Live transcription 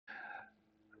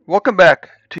Welcome back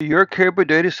to your Cable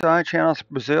Data Science channel,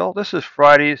 Brazil. This is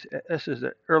Fridays. This is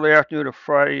the early afternoon of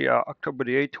Friday, October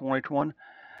the 8th, 2021.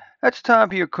 That's time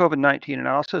for your COVID-19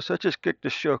 analysis. Let's just kick the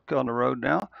show on the road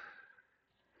now.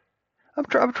 I'm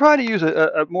trying to use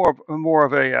a more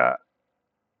of a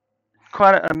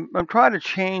I'm trying to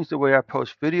change the way I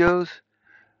post videos.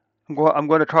 I'm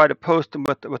going to try to post them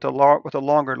with a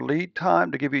longer lead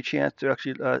time to give you a chance to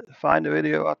actually find the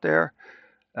video out there.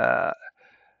 Uh,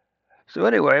 So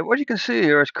anyway, what you can see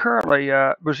here is currently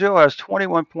Brazil has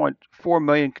 21.4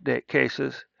 million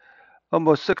cases,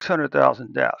 almost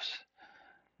 600,000 deaths.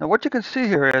 Now, what you can see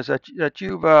here is that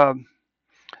you've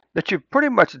pretty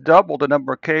much doubled the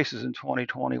number of cases in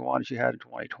 2021 as you had in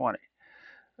 2020.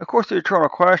 Of course, the eternal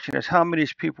question is how many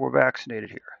people were vaccinated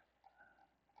here.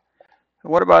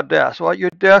 And what about deaths? Well,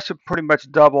 your deaths have pretty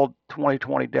much doubled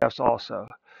 2020 deaths also,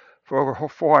 for over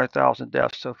 400,000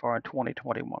 deaths so far in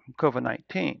 2021 from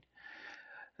COVID-19.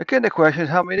 Again, the question is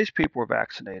how many of these people were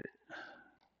vaccinated.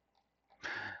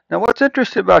 Now, what's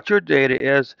interesting about your data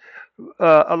is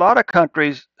a lot of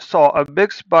countries saw a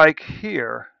big spike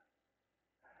here,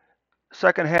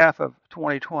 second half of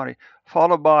 2020,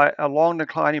 followed by a long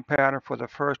declining pattern for the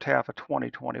first half of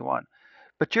 2021.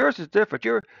 But yours is different.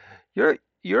 You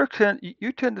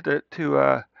tended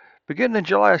to begin in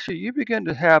July last year. You begin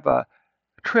to have a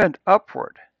trend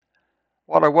upward.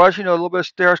 While there was, a little bit of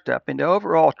stair stepping, the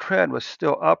overall trend was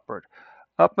still upward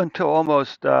up until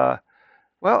almost June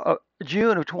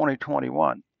of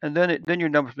 2021, and then your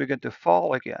numbers begin to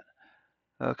fall again.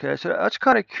 Okay, so that's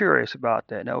kind of curious about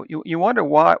that. Now you wonder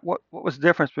what was the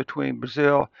difference between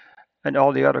Brazil and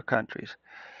all the other countries.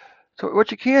 So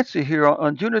what you can see here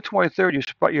on June the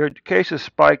 23rd, your cases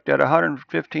spiked at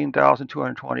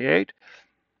 115,228,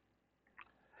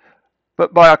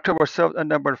 but by October 7th, that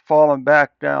number had fallen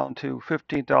back down to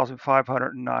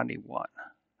 15,591.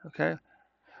 Okay,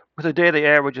 with a daily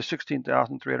average of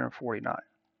 16,349.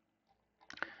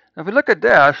 Now, if we look at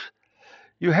deaths,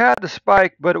 you had the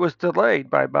spike, but it was delayed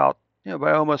by by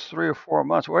almost 3 or 4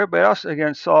 months. Where everybody else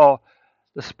again saw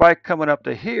the spike coming up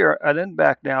to here and then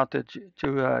back down to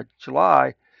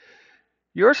July,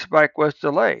 your spike was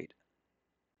delayed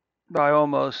by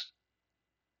almost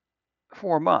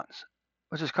 4 months,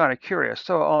 which is kind of curious.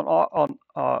 So on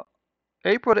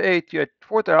April the 8th, you had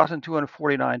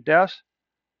 4,249 deaths,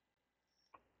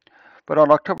 but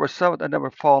on October 7th, that number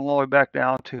fallen all the way back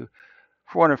down to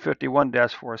 451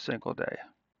 deaths for a single day.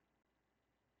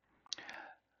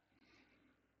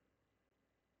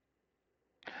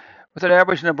 With an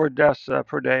average number of deaths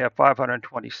per day of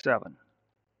 527.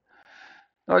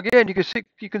 Now again, you can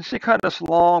see kind of this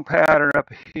long pattern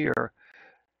up here.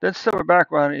 Then somewhere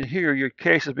background in here, your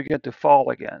cases begin to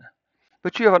fall again.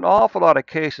 But you have an awful lot of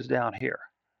cases down here.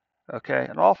 Okay,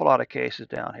 an awful lot of cases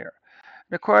down here.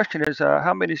 The question is,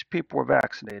 how many of these people were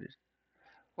vaccinated?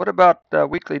 What about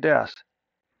weekly deaths?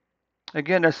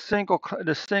 Again, a single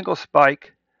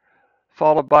spike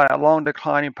followed by a long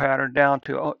declining pattern down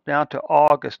to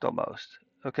August almost.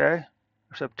 Okay,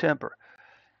 or September.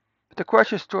 But the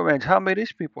question still remains, how many of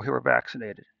these people here were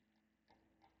vaccinated?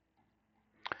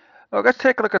 Well, let's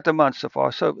take a look at the months so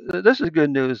far. So this is good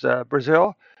news.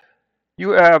 Brazil, you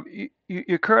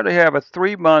currently have a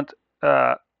 3 month.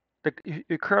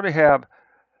 You currently have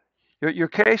your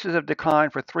cases have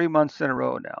declined for 3 months in a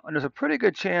row now, and there's a pretty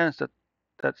good chance that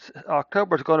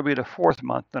October is going to be the fourth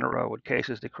month in a row with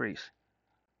cases decrease.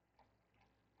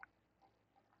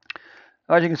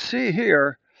 As you can see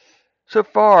here, so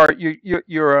far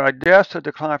your deaths have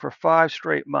declined for 5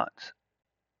 straight months.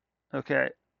 Okay,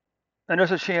 and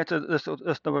there's a chance that this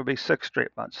number will be 6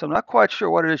 straight months. So I'm not quite sure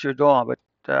what it is you're doing,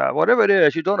 but whatever it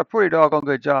is, you're doing a pretty doggone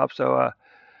good job. So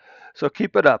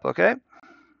keep it up, okay?